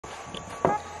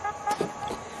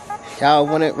Y'all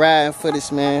wanted riding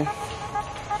footage, man.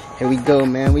 Here we go,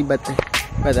 man. We about to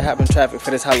hop in traffic for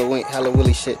this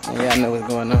HALLOWHEELIE shit, man. Y'all know what's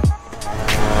going on.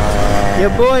 Your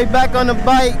boy back on the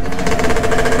bike.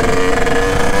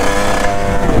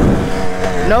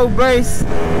 No brace.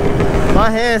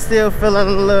 My hand still feeling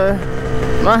a little.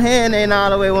 My hand ain't all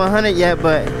the way 100 yet,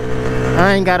 but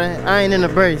I ain't in a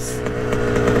brace.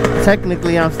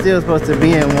 Technically, I'm still supposed to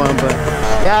be in one, but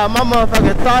y'all, my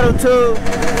motherfucking throttle tube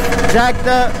jacked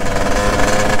up.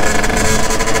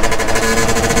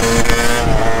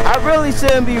 I really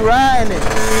shouldn't be riding it.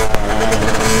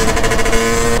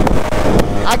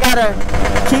 I gotta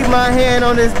keep my hand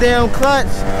on this damn clutch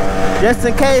just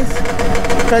in case,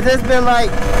 cause it's been like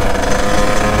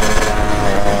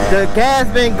the gas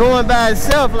been going by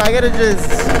itself, like it'll just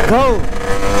go.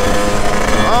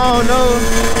 I don't know.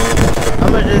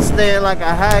 I'ma just stay in like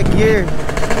a high gear.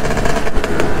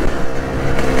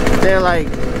 Stay in like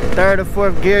 3rd or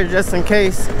 4th gear just in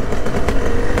case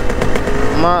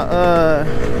my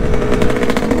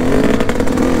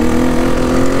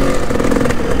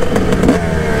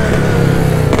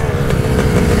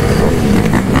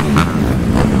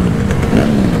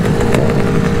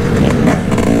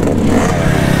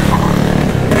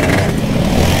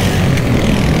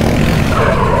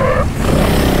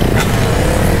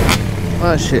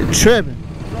my shit tripping.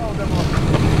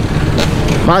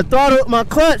 My throttle, my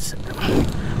clutch,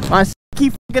 my shit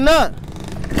keep fucking up.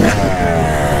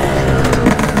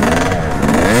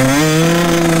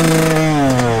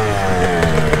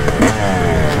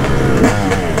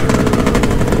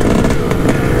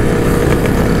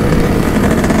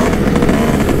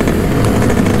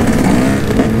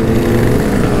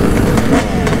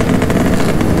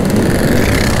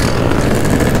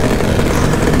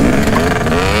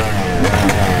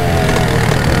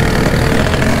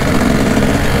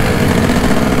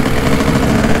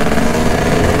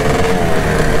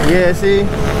 Yeah, see,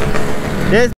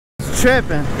 this is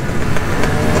tripping.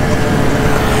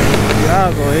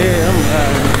 Y'all go ahead, I'm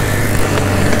riding.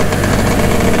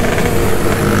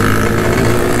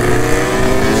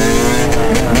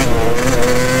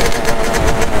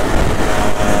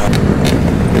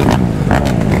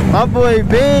 My boy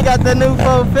Bean got the new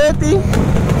 450.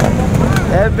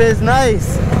 That bitch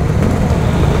nice.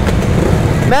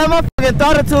 Man, my fucking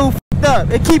throttle tube fucked up.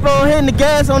 It keep on hitting the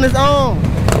gas on its own.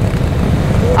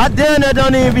 I damn near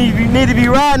don't even need to be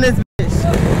riding this bitch.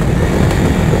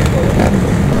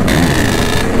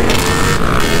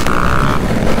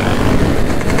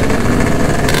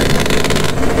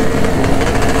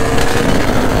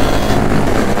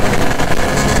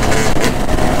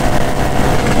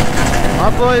 My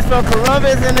boys from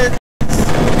Columbus in this.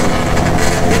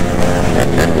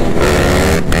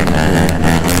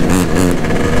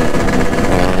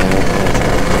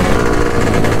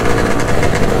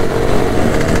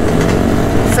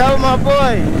 So my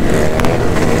boy.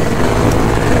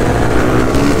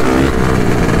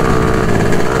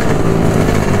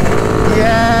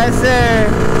 Yes, sir.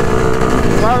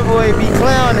 My boy be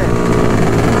clowning.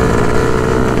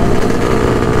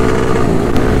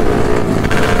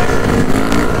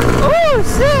 Oh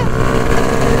shit!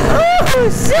 Oh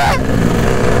shit!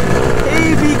 He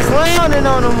be clowning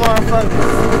on them motherfuckers.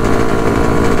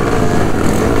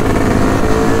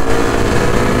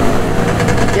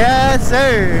 Yes,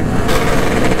 sir.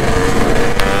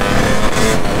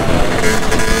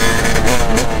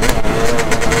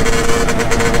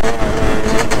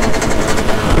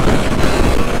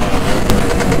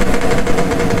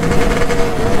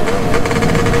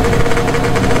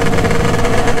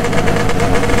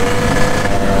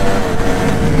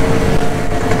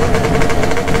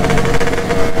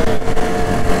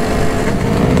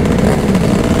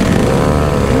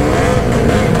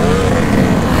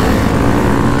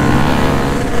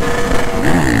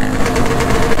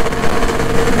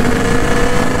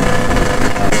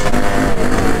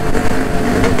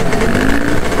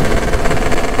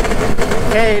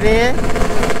 Okay then,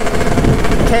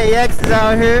 KX is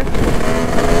out here.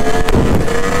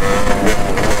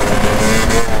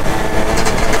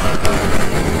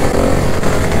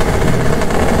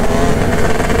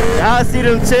 Y'all see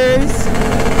them cherries?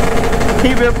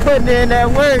 He been putting in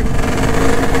that work.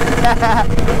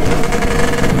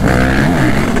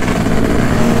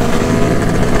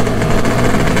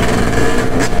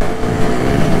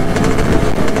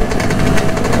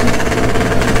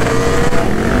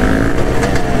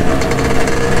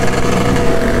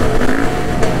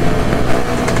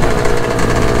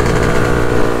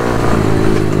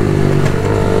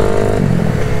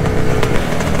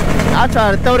 I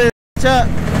try to throw this up,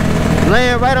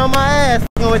 laying right on my ass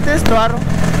with this throttle.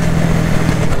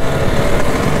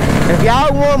 If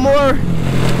y'all want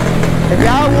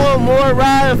more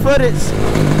riding footage,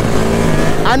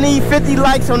 I need 50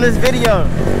 likes on this video.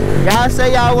 Y'all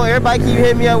say y'all want, everybody keep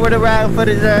hitting me up where the riding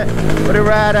footage at, where the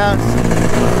ride outs.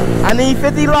 I need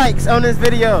 50 likes on this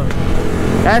video.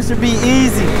 That should be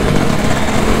easy.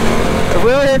 If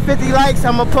we don't hit 50 likes,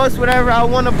 I'm gonna post whatever I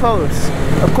wanna post.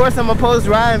 Of course I'm gonna post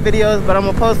riding videos, but I'm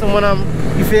gonna post them when I'm,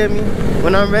 you feel me?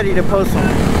 When I'm ready to post them.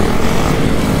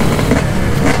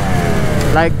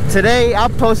 Like today, I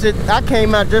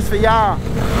came out just for y'all.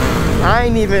 I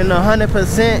ain't even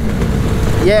 100%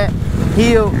 yet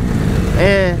healed,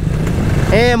 and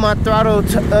my throttle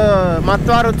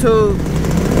tube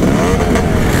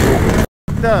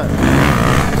f***ed up,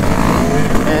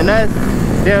 and that's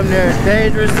damn near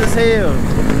dangerous as hell.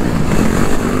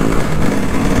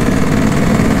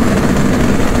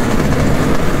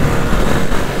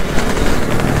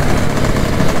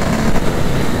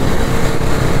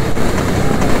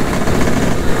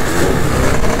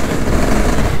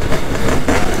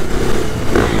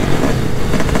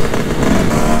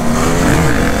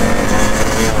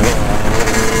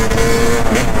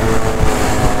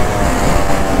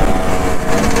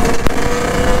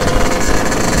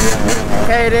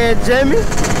 Okay then, Jimmy.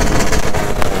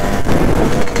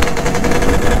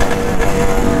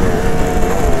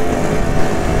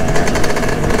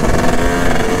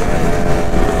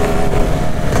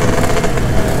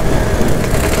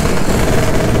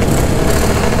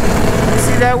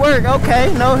 See that work?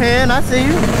 Okay, no hand, I see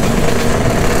you.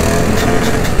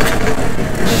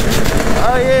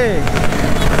 Oh yeah.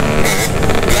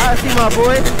 Y'all see my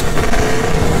boy?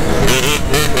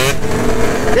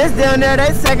 This down there,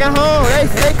 they second home. They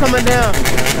stay coming down.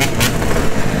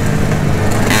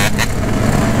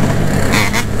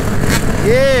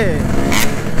 Yeah.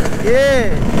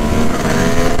 Yeah.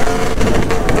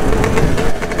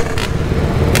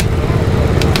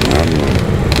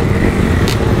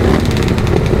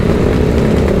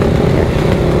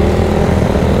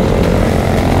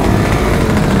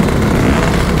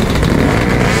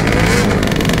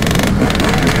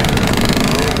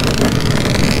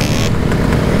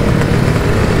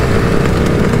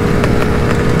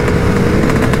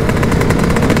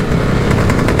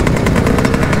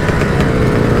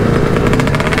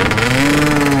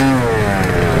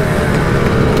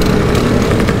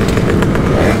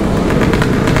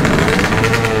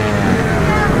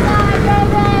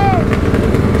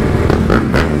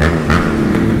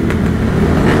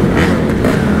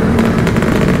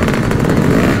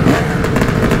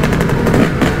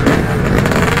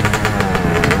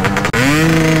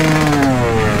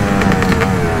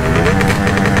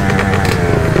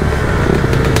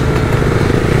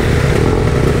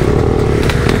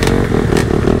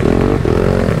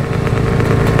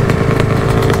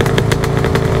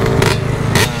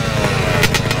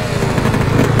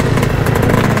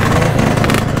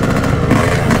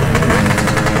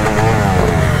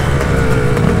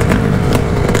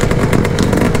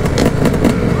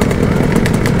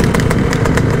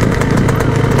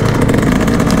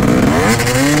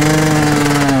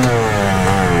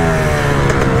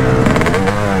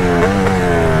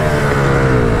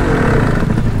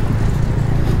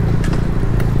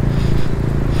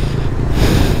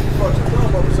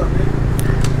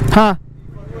 Huh?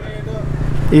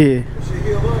 Yeah.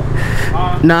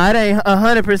 Nah, it ain't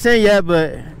 100% yet,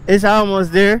 but it's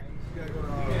almost there.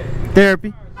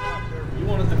 Therapy. You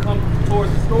want us to come towards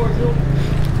the store, Joe?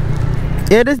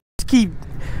 Yeah, this keep,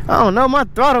 I don't know, my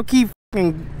throttle keep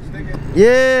fucking,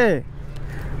 yeah.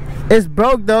 It's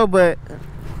broke though, but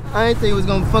I ain't think it was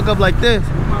gonna fuck up like this.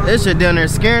 This shit down there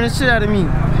scaring the shit out of me.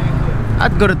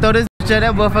 I'd go to throw this bitch at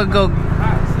that motherfucker, go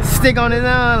stick on his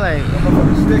arm, like.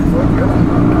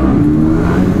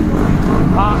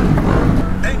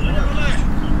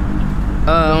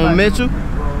 On Mitchell.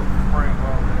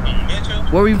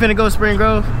 Where we finna go, Spring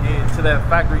Grove? Yeah, to that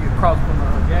factory across from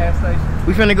the gas station.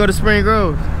 We finna go to Spring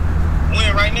Grove.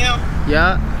 When, right now?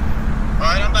 Yeah.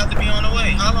 Alright, I'm about to be on the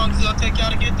way. How long is it gonna take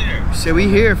y'all to get there? Shit, we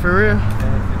here for real.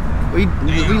 We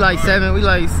like 10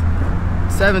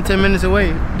 minutes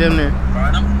away, damn near.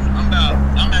 Alright,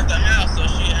 I'm at the house, so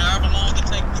shit, however long it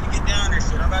takes me to get down there,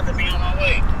 shit, I'm about to be on my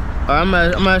way.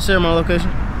 Alright, I'm gonna share my location.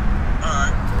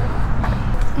 Alright.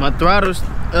 My throttle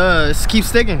keeps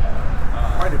sticking.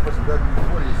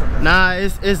 Nah,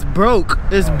 it's broke.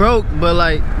 It's broke, but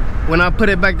like when I put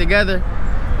it back together,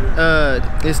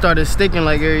 it started sticking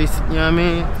like every, you know what I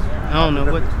mean? I don't know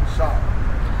what.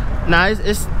 Nah,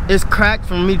 it's cracked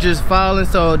from me just falling.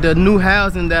 So the new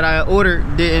housing that I ordered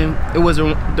it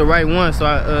wasn't the right one. So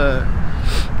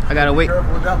I gotta wait.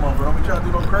 Careful with that motherfucker. Don't be trying to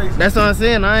do no crazy. That's what I'm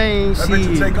saying. I ain't that bitch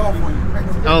will take off on you.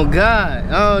 Oh God,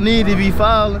 I don't need to be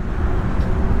falling.